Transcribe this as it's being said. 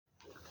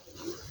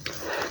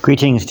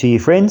Greetings to you,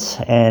 friends,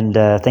 and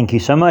thank you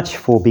so much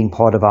for being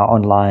part of our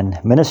online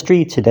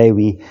ministry. Today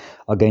we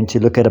are going to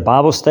look at a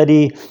Bible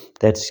study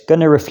that's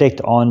going to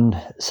reflect on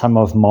some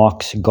of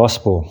Mark's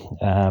Gospel.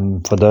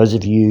 For those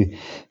of you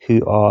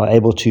who are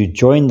able to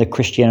join the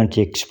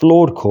Christianity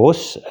Explored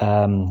course,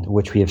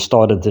 which we have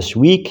started this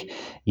week,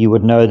 you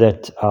would know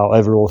that our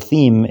overall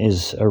theme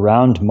is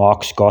around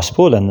Mark's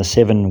Gospel, and the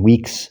 7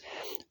 weeks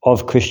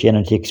of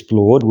Christianity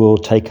Explored will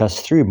take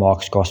us through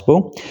Mark's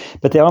Gospel.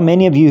 But there are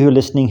many of you who are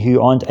listening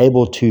who aren't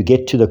able to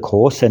get to the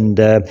course, and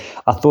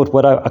I thought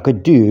what I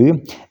could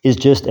do is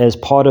just as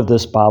part of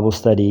this Bible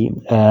study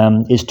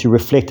is to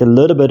reflect a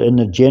little bit in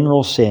a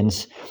general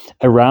sense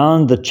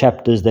around the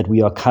chapters that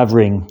we are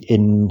covering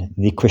in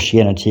the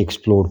Christianity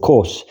Explored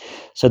course.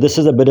 So this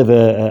is a bit of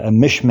a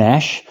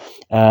mishmash.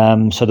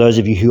 So those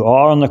of you who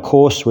are on the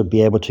course would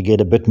be able to get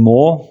a bit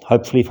more,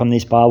 hopefully, from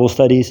these Bible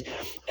studies,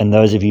 and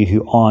those of you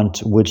who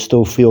aren't would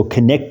still feel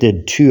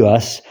connected to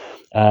us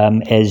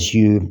as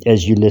you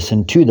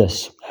listen to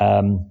this.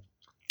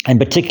 And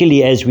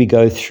particularly as we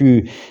go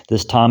through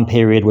this time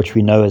period, which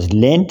we know as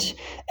Lent,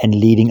 and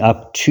leading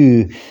up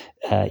to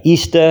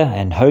Easter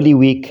and Holy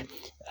Week,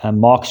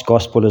 Mark's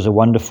Gospel is a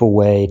wonderful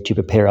way to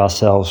prepare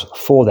ourselves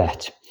for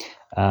that.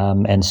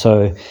 And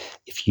so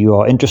if you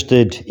are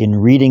interested in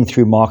reading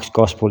through Mark's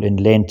Gospel in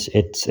Lent,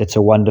 it's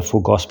a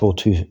wonderful Gospel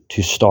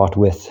to start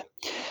with.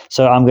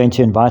 So I'm going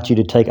to invite you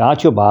to take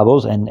out your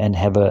Bibles and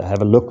have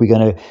a look. We're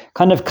going to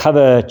kind of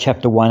cover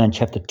chapter 1 and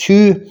chapter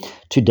 2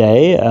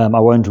 today. I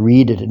won't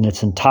read it in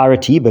its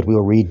entirety, but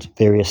we'll read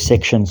various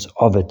sections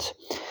of it.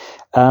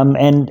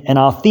 And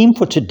our theme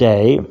for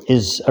today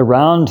is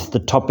around the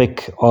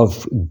topic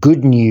of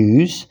good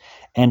news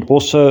and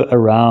also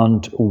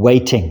around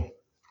waiting.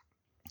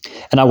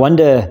 And I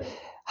wonder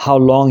how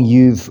long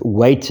you've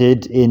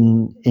waited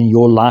in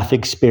your life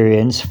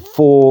experience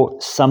for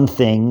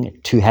something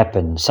to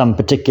happen, some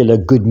particular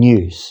good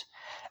news.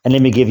 And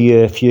let me give you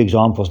a few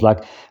examples,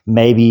 like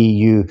maybe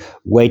you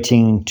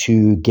waiting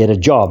to get a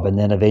job and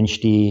then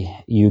eventually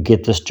you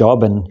get this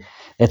job and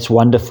it's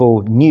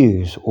wonderful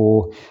news,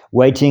 or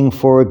waiting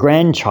for a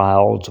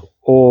grandchild,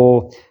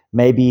 or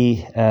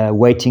maybe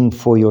waiting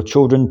for your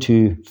children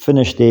to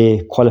finish their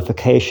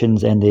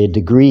qualifications and their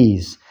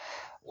degrees.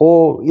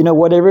 Or,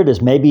 whatever it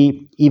is,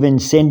 maybe even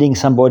sending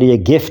somebody a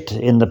gift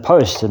in the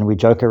post. And we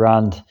joke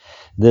around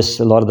this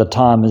a lot of the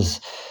time,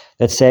 is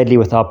that sadly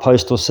with our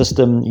postal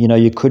system,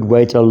 you could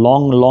wait a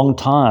long, long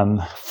time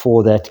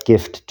for that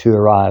gift to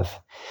arrive.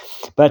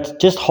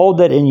 But just hold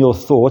that in your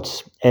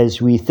thoughts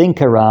as we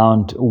think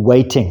around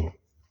waiting.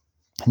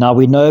 Now,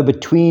 we know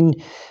between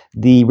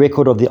the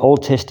record of the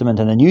Old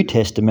Testament and the New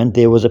Testament,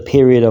 there was a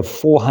period of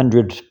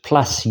 400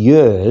 plus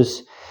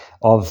years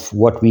of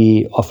what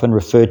we often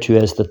refer to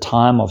as the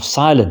time of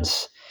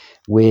silence,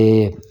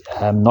 where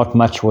not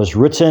much was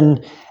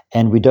written,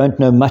 and we don't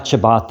know much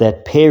about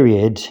that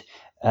period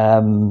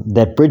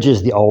that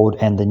bridges the Old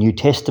and the New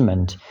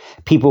Testament.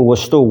 People were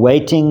still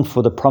waiting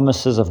for the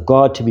promises of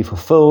God to be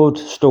fulfilled,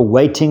 still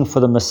waiting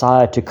for the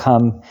Messiah to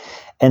come.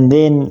 And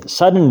then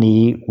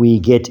suddenly we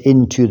get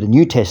into the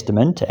New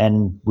Testament,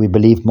 and we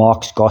believe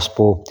Mark's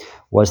Gospel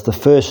was the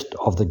first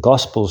of the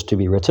Gospels to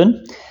be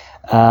written.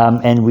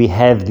 And we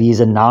have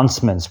these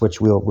announcements, which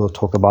we'll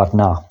talk about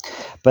now.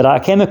 But I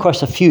came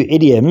across a few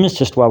idioms,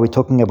 just while we're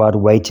talking about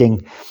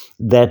waiting,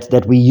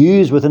 that we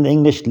use within the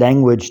English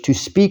language to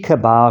speak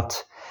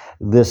about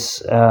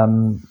this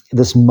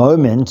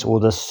moment, or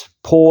this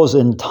pause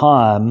in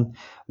time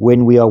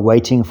when we are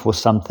waiting for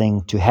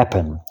something to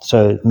happen.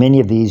 So many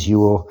of these you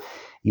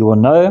will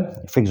know.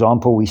 For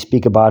example, we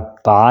speak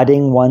about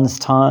biding one's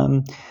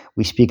time.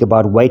 We speak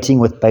about waiting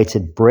with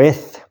bated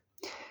breath.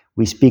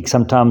 We speak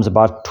sometimes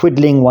about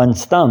twiddling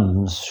one's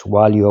thumbs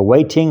while you are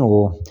waiting,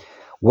 or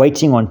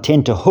waiting on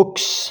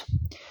tenterhooks.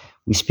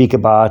 We speak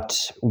about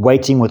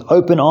waiting with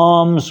open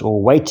arms,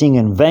 or waiting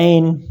in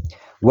vain,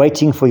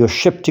 waiting for your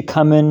ship to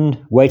come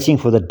in, waiting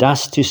for the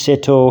dust to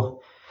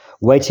settle,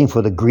 waiting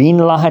for the green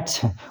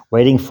light,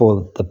 waiting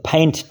for the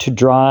paint to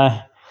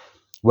dry,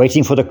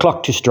 waiting for the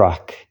clock to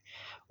strike,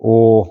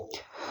 or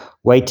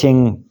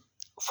waiting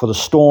for the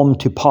storm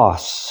to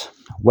pass,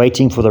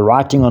 waiting for the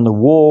writing on the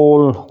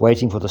wall,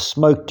 waiting for the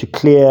smoke to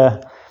clear,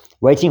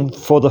 waiting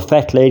for the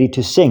fat lady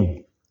to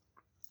sing,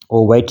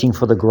 or waiting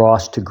for the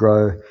grass to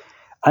grow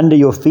under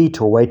your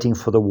feet, or waiting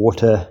for the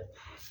water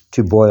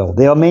to boil.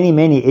 There are many,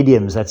 many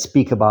idioms that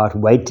speak about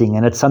waiting,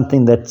 and it's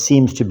something that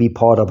seems to be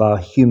part of our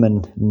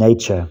human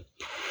nature.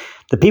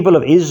 The people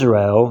of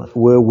Israel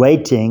were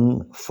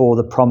waiting for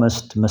the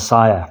promised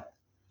Messiah.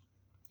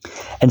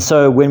 And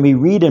so when we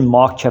read in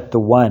Mark chapter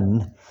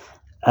 1,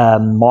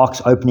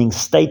 Mark's opening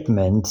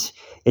statement,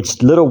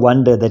 it's little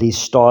wonder that he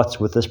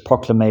starts with this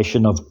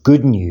proclamation of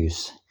good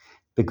news,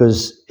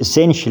 because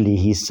essentially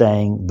he's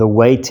saying the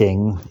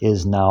waiting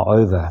is now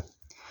over.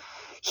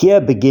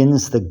 Here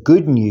begins the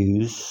good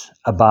news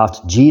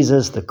about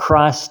Jesus, the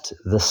Christ,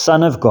 the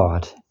Son of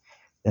God.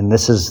 And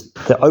this is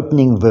the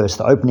opening verse,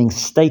 the opening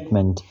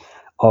statement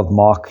of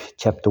Mark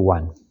chapter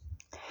 1.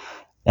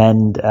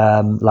 And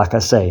like I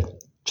say,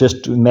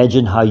 Just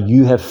imagine how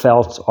you have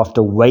felt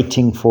after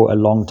waiting for a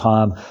long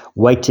time,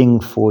 waiting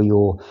for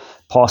your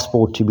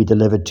passport to be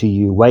delivered to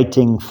you,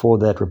 waiting for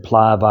that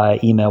reply via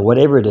email,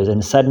 whatever it is,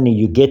 and suddenly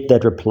you get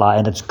that reply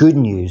and it's good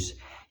news.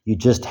 You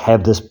just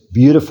have this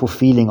beautiful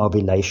feeling of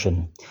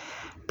elation.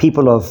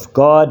 People of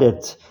God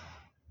at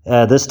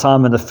this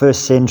time in the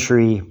first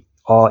century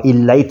are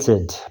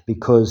elated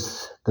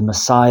because the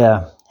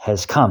Messiah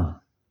has come.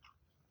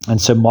 And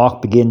so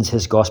Mark begins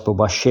his gospel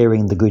by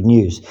sharing the good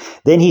news.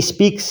 Then he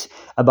speaks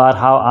about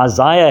how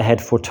Isaiah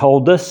had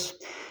foretold this.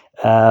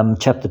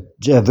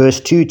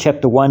 Verse 2,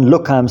 chapter 1,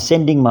 "Look, I am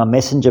sending my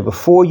messenger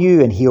before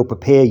you, and he will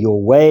prepare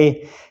your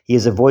way. He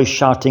is a voice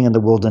shouting in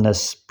the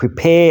wilderness,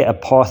 prepare a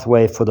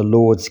pathway for the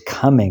Lord's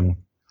coming.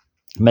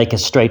 Make a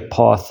straight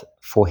path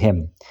for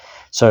him."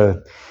 So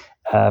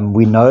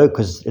we know,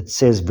 because it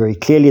says very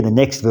clearly in the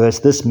next verse,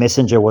 this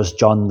messenger was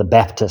John the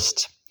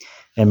Baptist.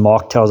 And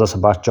Mark tells us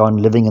about John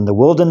living in the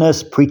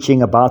wilderness,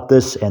 preaching about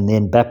this, and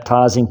then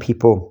baptizing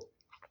people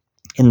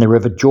in the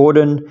River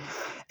Jordan.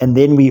 And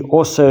then we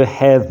also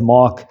have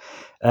Mark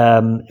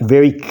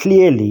very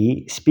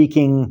clearly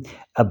speaking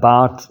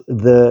about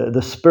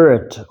the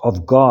Spirit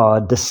of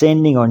God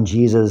descending on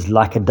Jesus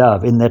like a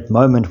dove in that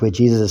moment where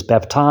Jesus is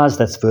baptized.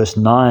 That's verse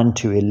 9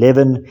 to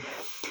 11.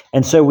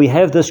 And so we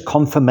have this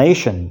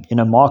confirmation.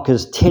 Mark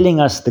is telling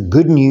us the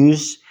good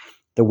news.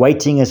 The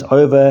waiting is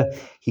over.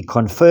 He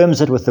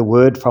confirms it with the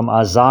word from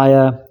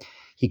Isaiah.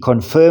 He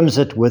confirms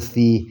it with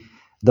the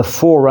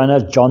forerunner,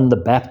 John the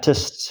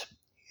Baptist,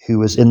 who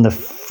was in the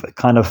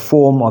kind of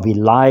form of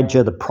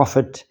Elijah the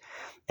prophet.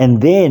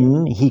 And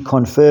then he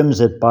confirms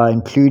it by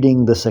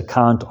including this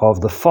account of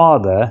the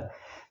Father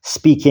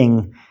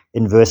speaking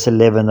in verse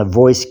 11. A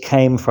voice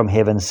came from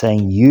heaven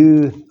saying,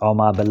 "You are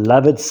my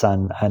beloved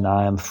Son, and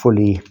I am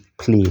fully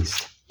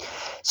pleased."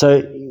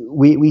 So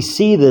we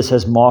see this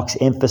as Mark's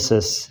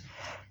emphasis.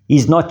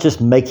 He's not just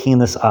making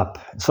this up.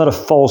 It's not a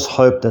false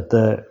hope that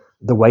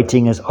the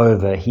waiting is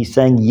over. He's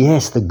saying,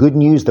 yes, the good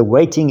news, the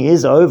waiting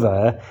is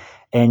over,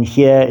 and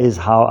here is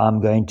how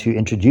I'm going to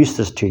introduce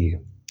this to you.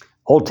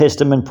 Old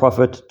Testament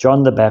prophet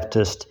John the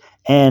Baptist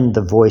and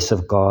the voice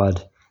of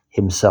God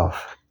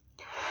himself.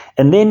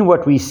 And then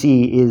what we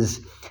see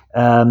is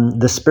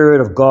the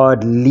Spirit of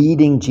God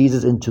leading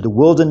Jesus into the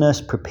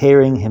wilderness,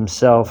 preparing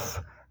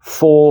himself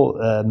for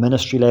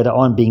ministry later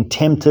on, being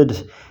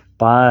tempted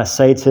by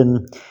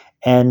Satan,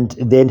 and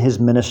then his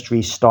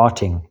ministry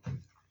starting.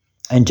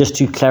 And just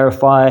to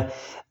clarify,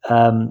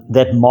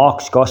 that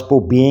Mark's gospel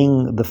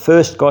being the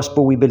first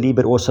gospel, we believe,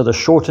 but also the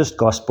shortest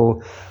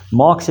gospel,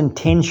 Mark's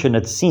intention,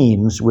 it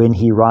seems, when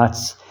he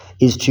writes,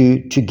 is to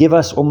give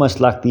us almost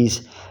like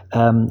these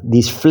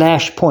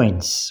flash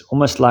points,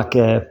 almost like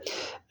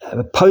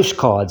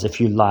postcards, if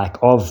you like,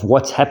 of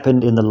what's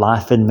happened in the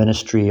life and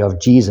ministry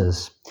of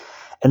Jesus.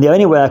 And the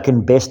only way I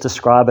can best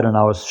describe it, and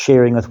I was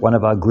sharing with one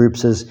of our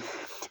groups, is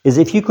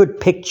if you could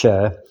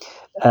picture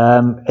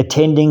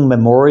attending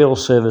memorial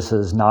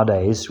services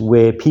nowadays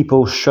where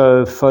people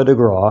show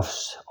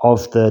photographs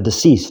of the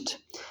deceased.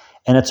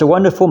 And it's a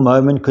wonderful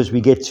moment because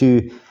we get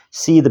to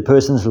see the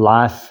person's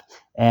life,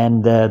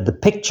 and the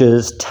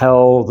pictures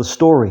tell the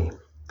story.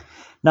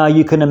 Now,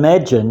 you can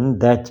imagine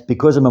that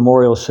because a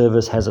memorial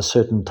service has a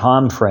certain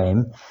time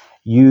frame,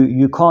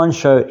 you can't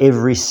show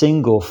every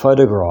single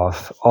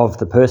photograph of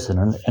the person,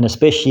 and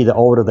especially the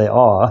older they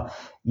are,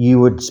 you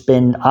would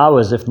spend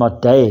hours, if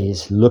not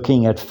days,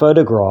 looking at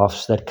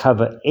photographs that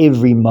cover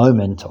every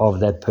moment of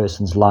that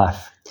person's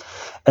life.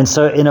 And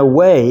so in a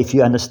way, if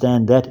you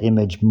understand that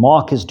image,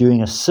 Mark is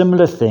doing a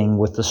similar thing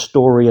with the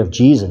story of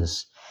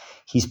Jesus.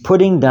 He's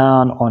putting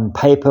down on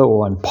paper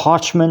or on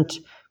parchment,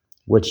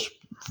 which,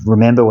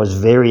 remember, was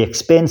very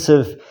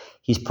expensive.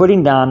 He's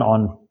putting down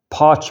on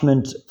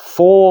parchment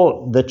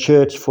for the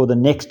church, for the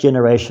next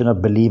generation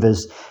of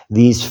believers,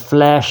 these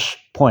flash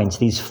points,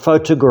 these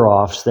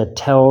photographs that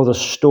tell the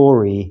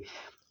story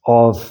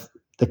of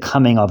the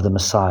coming of the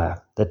Messiah,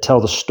 that tell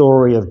the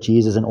story of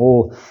Jesus and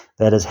all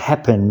that has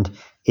happened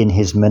in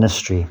his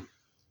ministry.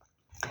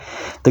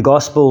 The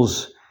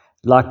Gospels,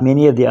 like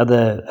many of the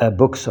other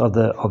books of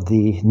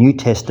the New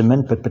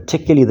Testament, but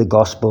particularly the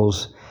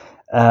Gospels,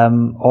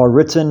 are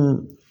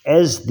written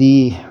as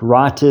the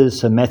writers,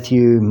 so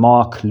Matthew,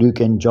 Mark, Luke,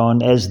 and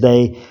John, as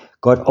they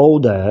got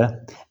older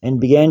and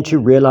began to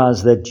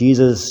realize that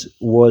Jesus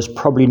was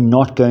probably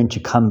not going to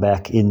come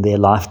back in their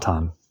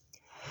lifetime.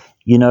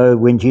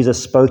 When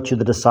Jesus spoke to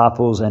the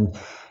disciples, and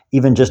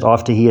even just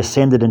after he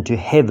ascended into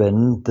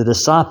heaven, the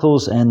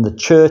disciples and the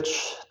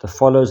church, the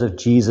followers of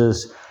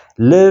Jesus,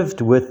 lived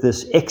with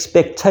this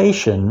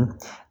expectation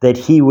that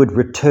he would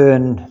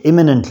return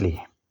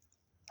imminently.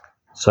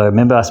 So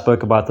remember, I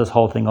spoke about this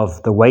whole thing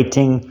of the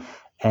waiting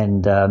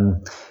and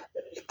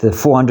the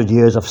 400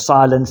 years of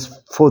silence.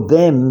 For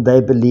them, they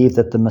believed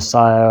that the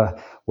Messiah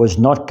was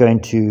not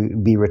going to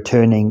be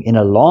returning in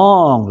a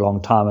long,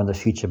 long time in the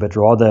future, but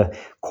rather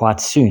quite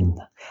soon.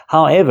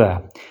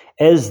 However,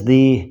 as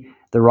the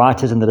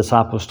writers and the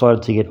disciples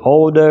started to get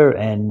older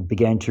and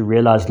began to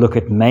realize, look,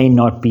 it may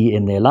not be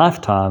in their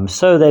lifetime,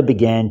 so they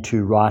began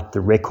to write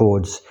the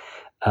records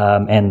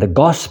and the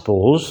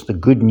Gospels, the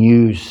good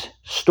news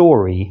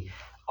story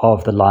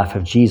of the life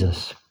of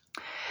Jesus.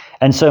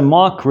 And so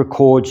Mark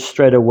records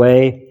straight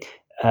away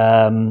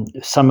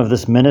some of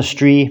this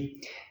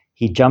ministry.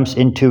 He jumps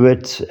into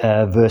it,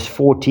 verse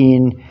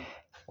 14.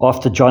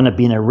 After John had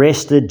been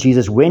arrested,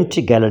 Jesus went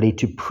to Galilee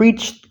to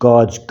preach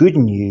God's good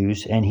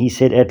news, and he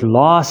said, "At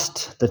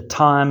last the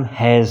time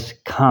has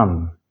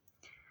come.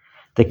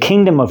 The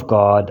kingdom of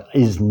God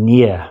is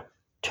near.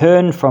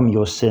 Turn from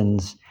your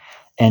sins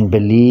and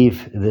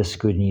believe this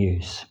good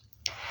news."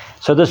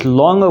 So this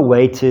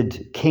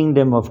long-awaited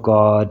kingdom of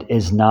God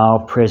is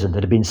now present.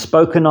 It had been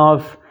spoken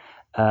of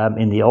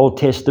in the Old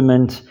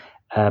Testament.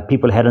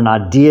 People had an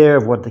idea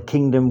of what the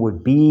kingdom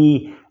would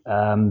be,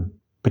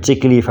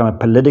 particularly from a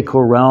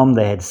political realm.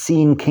 They had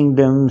seen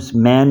kingdoms,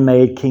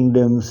 man-made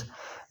kingdoms,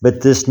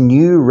 but this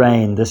new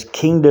reign, this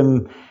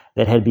kingdom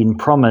that had been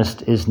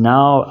promised, is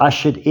now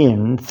ushered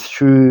in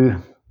through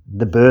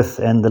the birth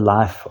and the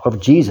life of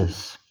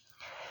Jesus.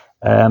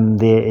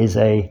 There is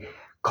a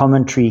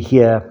commentary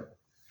here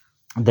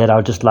that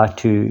I'd just like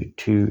to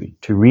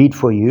read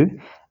for you.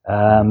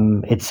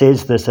 It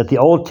says this, that the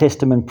Old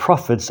Testament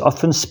prophets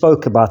often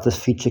spoke about this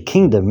future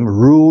kingdom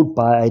ruled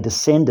by a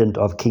descendant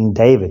of King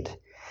David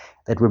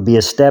that would be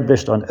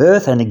established on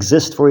earth and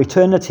exist for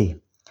eternity.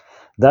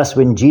 Thus,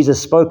 when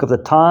Jesus spoke of the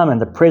time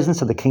and the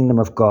presence of the kingdom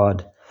of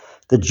God,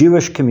 the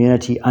Jewish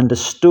community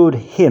understood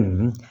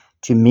him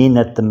to mean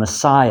that the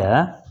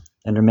Messiah,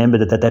 and remember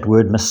that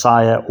word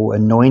Messiah or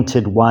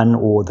anointed one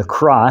or the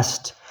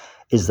Christ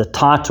is the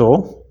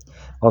title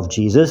of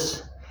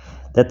Jesus,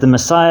 that the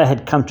Messiah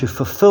had come to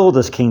fulfill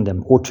this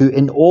kingdom or to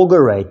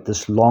inaugurate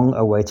this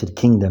long-awaited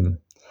kingdom.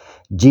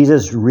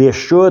 Jesus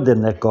reassured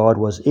them that God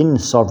was in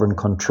sovereign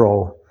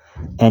control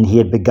and he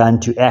had begun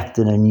to act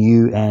in a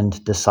new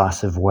and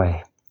decisive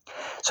way.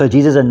 So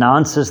Jesus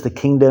announces the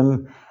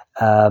kingdom,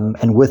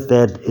 and with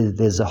that,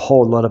 there's a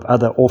whole lot of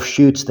other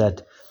offshoots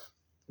that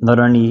not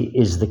only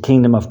is the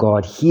kingdom of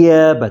God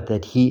here, but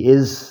that he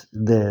is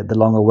the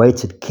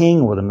long-awaited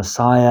king or the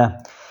Messiah.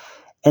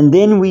 And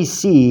then we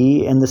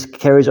see, and this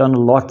carries on a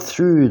lot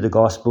through the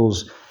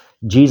Gospels,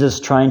 Jesus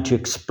trying to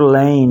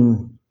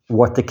explain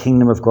what the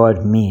kingdom of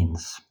God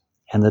means,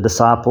 and the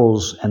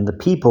disciples and the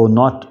people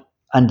not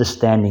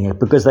understanding it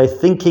because they're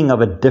thinking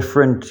of a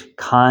different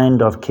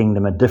kind of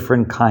kingdom, a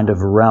different kind of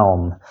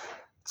realm.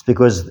 It's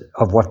because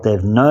of what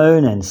they've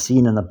known and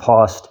seen in the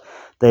past.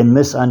 They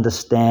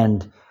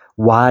misunderstand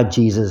why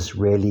Jesus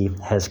really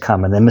has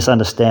come, and they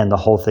misunderstand the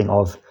whole thing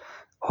of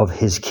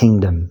his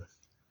kingdom.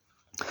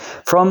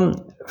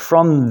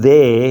 From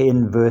there,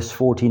 in verse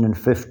 14 and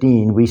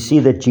 15, we see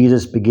that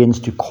Jesus begins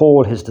to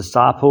call his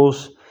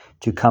disciples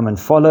to come and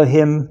follow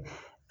him.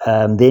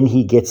 Then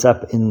he gets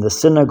up in the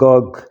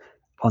synagogue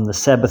on the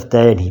Sabbath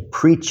day and he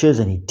preaches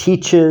and he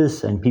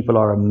teaches, and people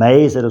are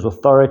amazed at his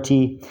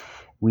authority.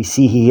 We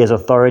see he has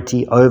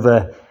authority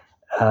over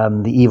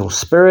the evil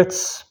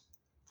spirits,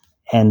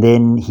 and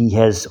then he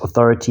has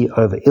authority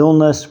over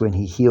illness when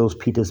he heals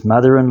Peter's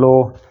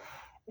mother-in-law.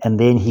 And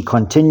then he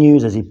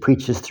continues as he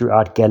preaches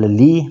throughout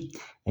Galilee,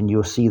 and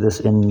you'll see this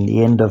in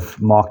the end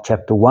of Mark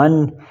chapter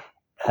 1,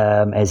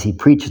 as he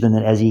preaches and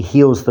then as he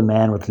heals the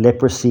man with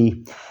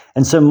leprosy.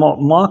 And so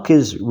Mark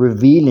is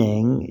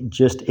revealing,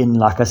 just in,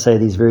 like I say,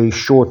 these very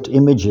short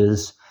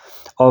images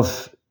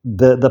of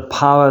the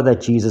power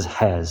that Jesus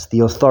has, the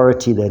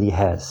authority that he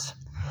has.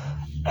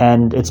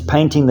 And it's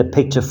painting the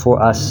picture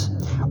for us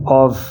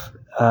of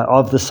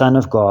the Son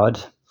of God,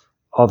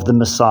 of the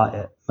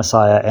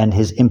Messiah, and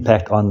his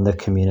impact on the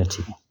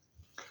community.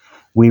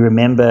 We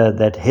remember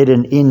that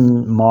hidden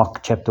in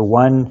Mark chapter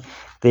 1,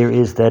 there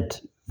is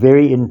that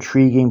very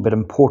intriguing but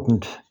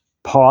important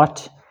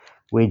part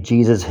where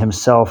Jesus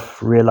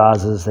himself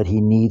realizes that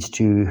he needs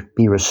to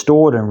be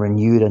restored and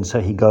renewed, and so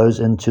he goes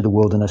into the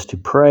wilderness to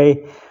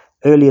pray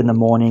early in the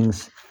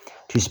mornings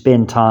to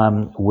spend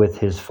time with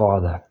his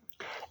Father.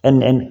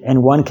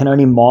 And one can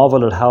only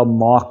marvel at how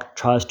Mark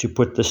tries to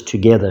put this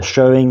together,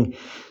 showing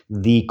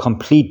the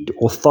complete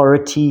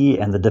authority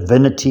and the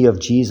divinity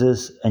of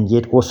Jesus, and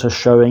yet also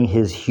showing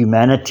his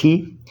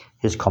humanity,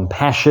 his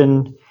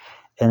compassion,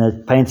 and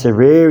it paints a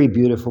very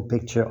beautiful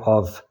picture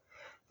of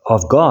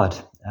God.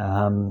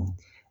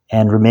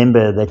 And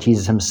remember that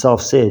Jesus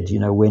himself said,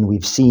 when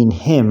we've seen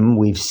him,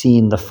 we've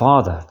seen the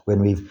Father. When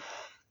we've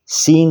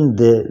seen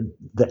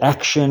the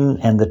action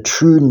and the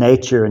true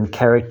nature and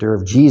character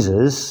of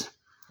Jesus,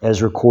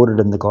 as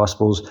recorded in the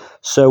Gospels,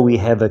 so we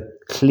have a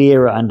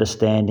clearer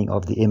understanding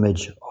of the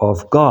image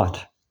of God.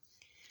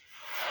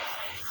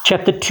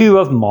 Chapter 2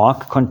 of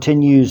Mark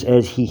continues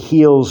as he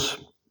heals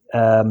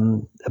a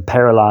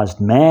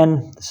paralyzed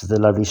man. This is the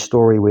lovely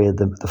story where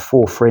the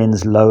four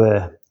friends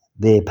lower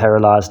their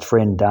paralyzed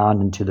friend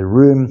down into the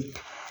room.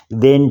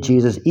 Then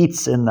Jesus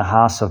eats in the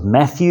house of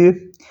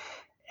Matthew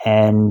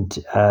and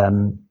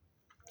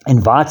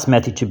invites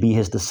Matthew to be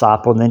his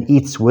disciple, and then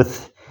eats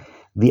with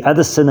the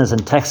other sinners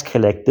and tax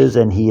collectors,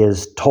 and he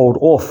is told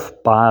off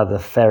by the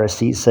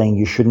Pharisees saying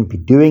you shouldn't be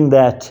doing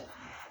that.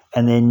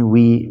 And then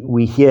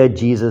we hear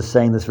Jesus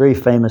saying this very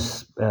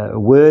famous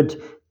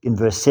word, in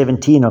verse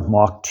 17 of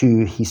Mark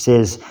 2, he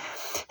says,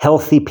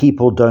 "Healthy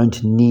people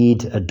don't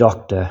need a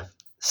doctor.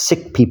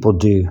 Sick people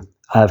do.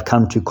 I have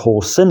come to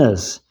call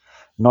sinners,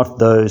 not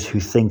those who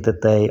think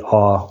that they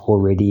are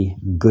already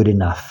good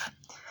enough."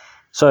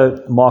 So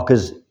Mark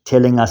is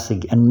telling us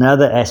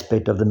another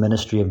aspect of the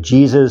ministry of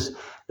Jesus,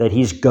 that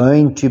he's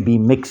going to be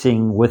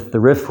mixing with the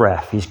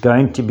riffraff. He's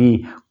going to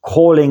be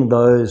calling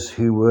those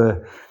who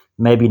were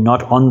maybe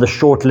not on the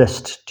short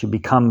list to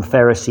become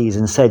Pharisees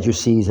and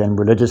Sadducees and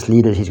religious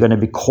leaders. He's going to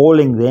be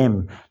calling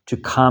them to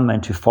come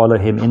and to follow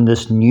him in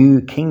this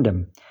new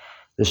kingdom,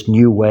 this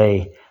new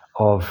way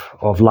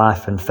of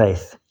life and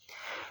faith.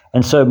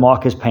 And so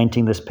Mark is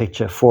painting this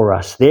picture for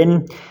us.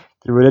 Then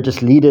the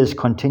religious leaders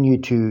continue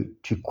to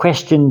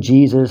question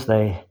Jesus.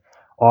 They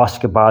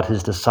ask about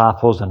his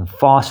disciples and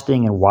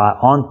fasting and why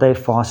aren't they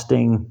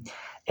fasting.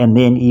 And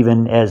then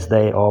even as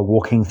they are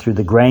walking through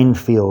the grain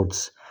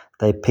fields,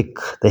 they pick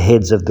the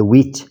heads of the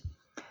wheat,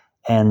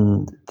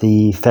 and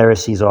the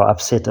Pharisees are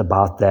upset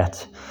about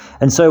that.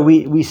 And so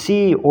we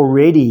see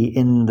already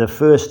in the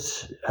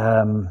first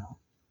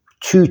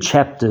 2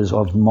 chapters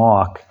of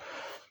Mark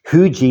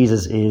who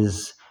Jesus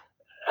is,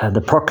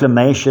 the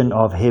proclamation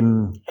of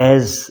him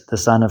as the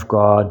Son of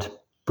God,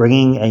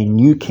 bringing a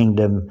new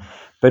kingdom.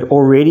 But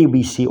already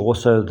we see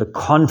also the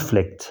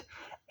conflict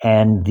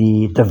and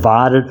the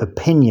divided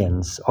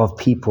opinions of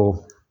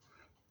people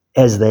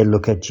as they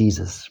look at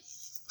Jesus.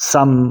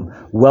 Some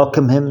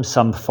welcome him,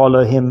 some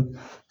follow him,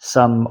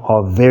 some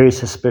are very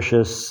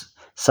suspicious,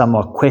 some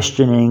are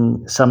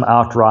questioning, some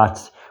outright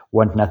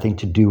want nothing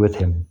to do with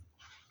him.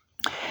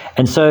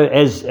 And so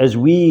as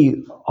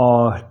we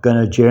are going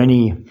to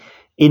journey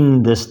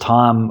in this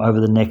time over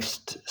the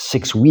next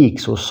 6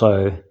 weeks or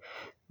so,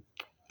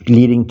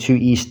 leading to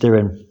Easter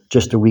and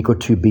just a week or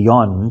two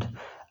beyond,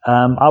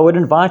 I would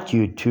invite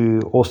you to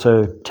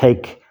also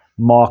take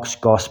Mark's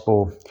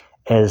gospel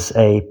as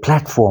a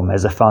platform,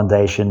 as a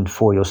foundation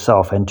for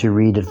yourself, and to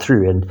read it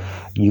through. And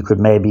you could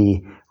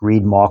maybe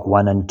read Mark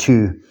 1 and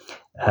 2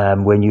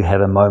 when you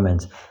have a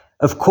moment.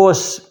 Of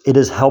course, it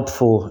is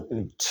helpful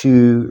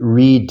to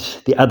read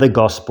the other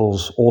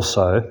gospels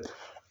also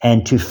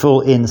and to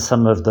fill in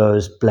some of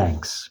those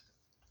blanks,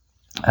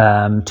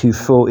 to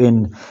fill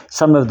in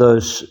some of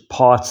those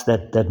parts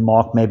that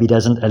Mark maybe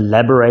doesn't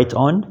elaborate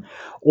on,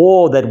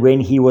 or that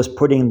when he was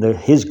putting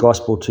his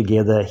gospel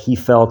together, he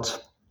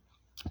felt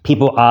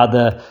people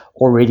either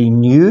already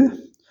knew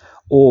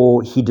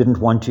or he didn't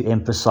want to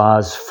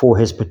emphasize for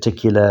his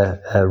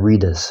particular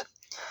readers.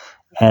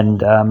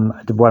 And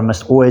one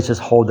must always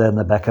just hold that in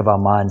the back of our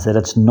minds, that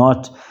it's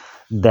not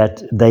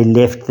that they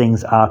left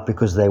things out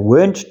because they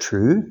weren't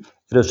true.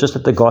 It was just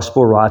that the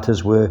gospel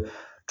writers were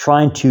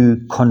trying to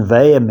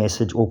convey a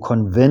message or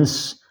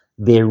convince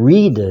their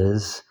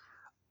readers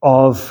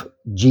of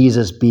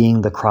Jesus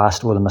being the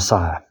Christ or the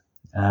Messiah.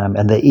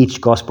 And that each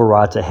gospel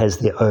writer has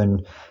their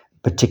own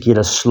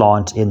particular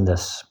slant in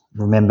this.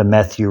 Remember,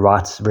 Matthew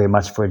writes very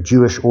much for a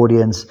Jewish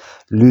audience.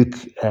 Luke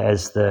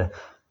as the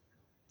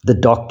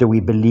doctor, we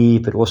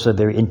believe, but also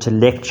very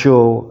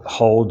intellectual,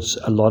 holds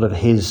a lot of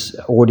his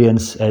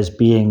audience as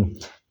being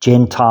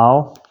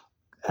Gentile,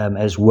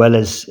 as well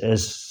as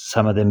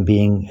some of them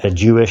being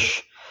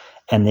Jewish.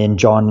 And then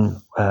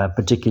John,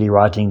 particularly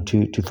writing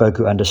to folk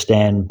who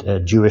understand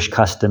Jewish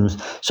customs.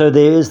 So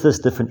there is this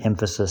different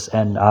emphasis,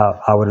 and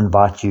I would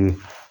invite you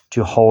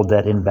to hold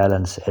that in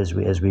balance as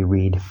we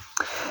read.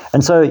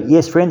 And so,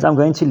 yes, friends, I'm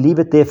going to leave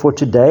it there for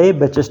today,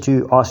 but just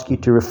to ask you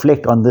to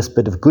reflect on this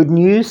bit of good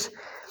news,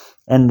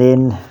 and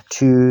then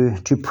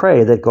to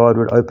pray that God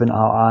would open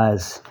our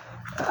eyes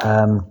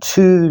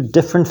to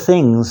different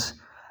things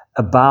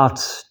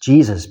about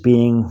Jesus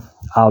being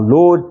our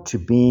Lord, to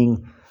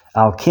being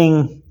our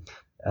King,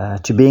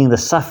 to being the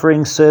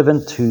suffering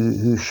servant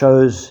who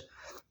shows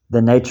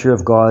the nature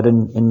of God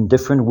in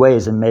different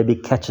ways and maybe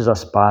catches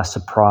us by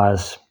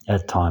surprise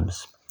at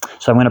times.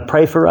 So I'm going to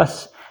pray for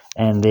us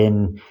and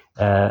then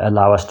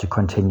allow us to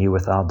continue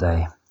with our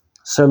day.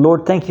 So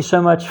Lord, thank you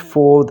so much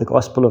for the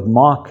Gospel of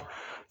Mark.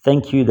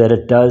 Thank you that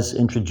it does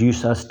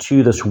introduce us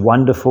to this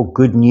wonderful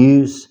good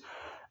news,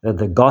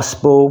 the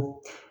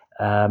gospel,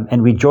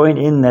 and we join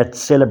in that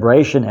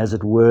celebration, as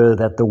it were,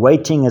 that the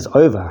waiting is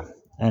over.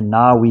 And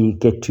now we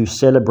get to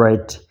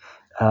celebrate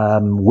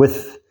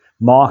with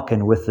Mark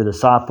and with the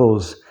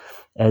disciples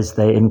as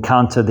they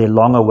encounter their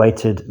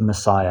long-awaited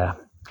Messiah.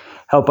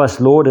 Help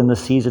us, Lord, in the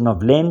season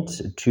of Lent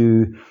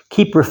to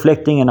keep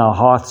reflecting in our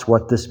hearts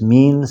what this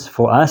means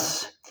for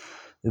us,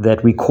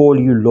 that we call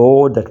you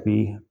Lord, that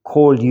we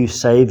call you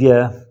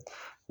Savior,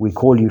 we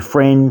call you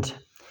friend,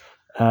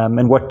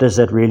 and what does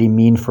that really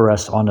mean for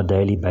us on a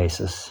daily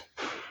basis.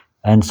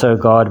 And so,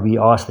 God, we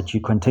ask that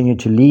you continue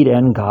to lead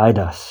and guide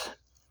us.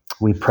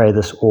 We pray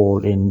this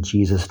all in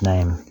Jesus'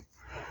 name.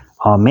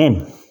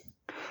 Amen.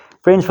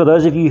 Friends, for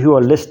those of you who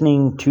are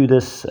listening to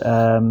this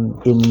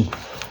in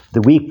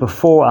the week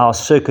before our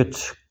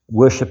circuit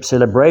worship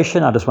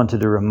celebration, I just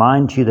wanted to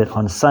remind you that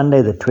on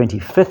Sunday, the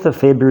 25th of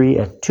February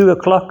at 2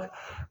 o'clock,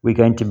 we're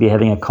going to be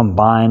having a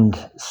combined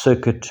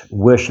circuit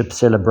worship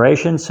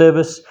celebration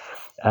service.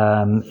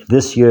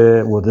 This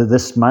year, or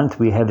this month,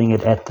 we're having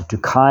it at the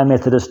Tukai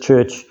Methodist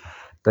Church,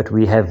 but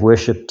we have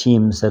worship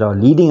teams that are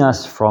leading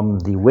us from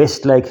the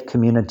Westlake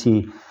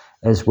community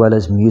as well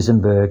as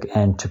Muizenberg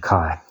and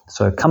Tukai.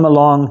 So come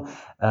along.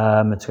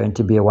 It's going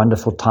to be a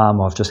wonderful time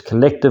of just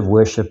collective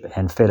worship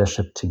and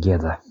fellowship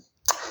together.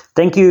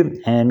 Thank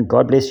you, and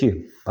God bless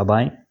you.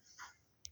 Bye-bye.